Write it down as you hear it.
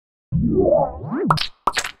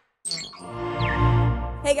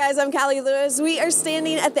Hey guys, I'm Callie Lewis. We are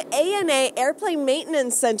standing at the ANA Airplane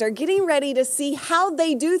Maintenance Center getting ready to see how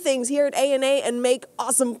they do things here at ANA and make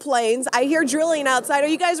awesome planes. I hear drilling outside. Are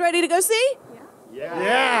you guys ready to go see?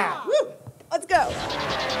 Yeah. Woo! Let's go.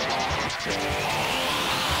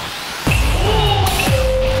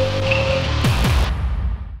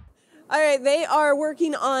 All right, they are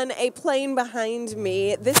working on a plane behind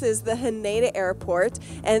me. This is the Haneda Airport,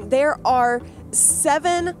 and there are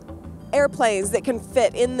 7 airplanes that can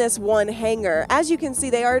fit in this one hangar. As you can see,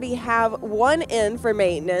 they already have one in for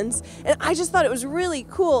maintenance, and I just thought it was really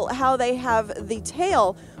cool how they have the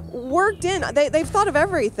tail worked in. They've thought of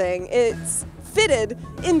everything. It's fitted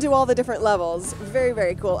into all the different levels. Very,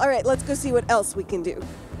 very cool. All right, let's go see what else we can do.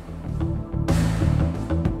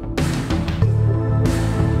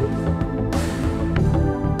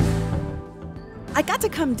 I got to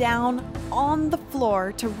come down on the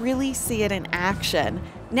floor to really see it in action.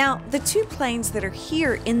 Now, the 2 planes that are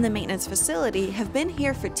here in the maintenance facility have been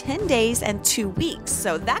here for 10 days and 2 weeks,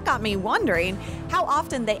 so that got me wondering how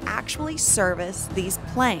often they actually service these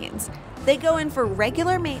planes. They go in for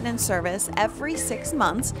regular maintenance service every 6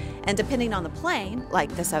 months, and depending on the plane,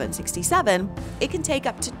 like the 767, it can take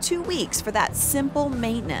up to 2 weeks for that simple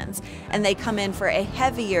maintenance, and they come in for a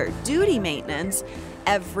heavier duty maintenance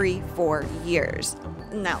every 4 years.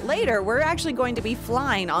 Now later, we're actually going to be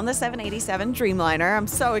flying on the 787 Dreamliner. I'm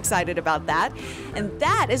so excited about that. And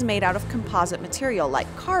that is made out of composite material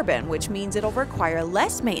like carbon, which means it'll require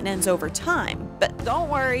less maintenance over time. But don't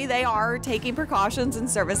worry, they are taking precautions and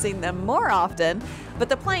servicing them more often. But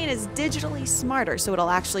the plane is digitally smarter, so it'll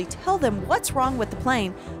actually tell them what's wrong with the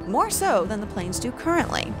plane more so than the planes do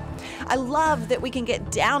currently. I love that we can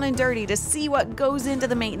get down and dirty to see what goes into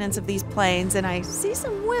the maintenance of these planes, and I see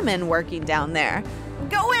some women working down there.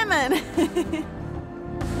 Go women!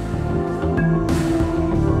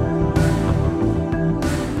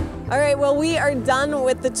 All right, well, we are done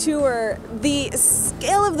with the tour. The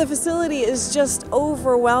scale of the facility is just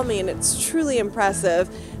overwhelming. It's truly impressive.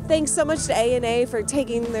 Thanks so much to ANA for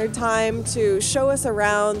taking their time to show us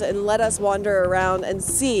around and let us wander around and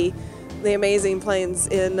see the amazing planes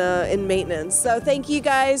in maintenance. So thank you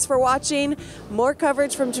guys for watching. More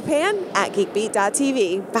coverage from Japan at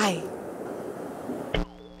geekbeat.tv. Bye.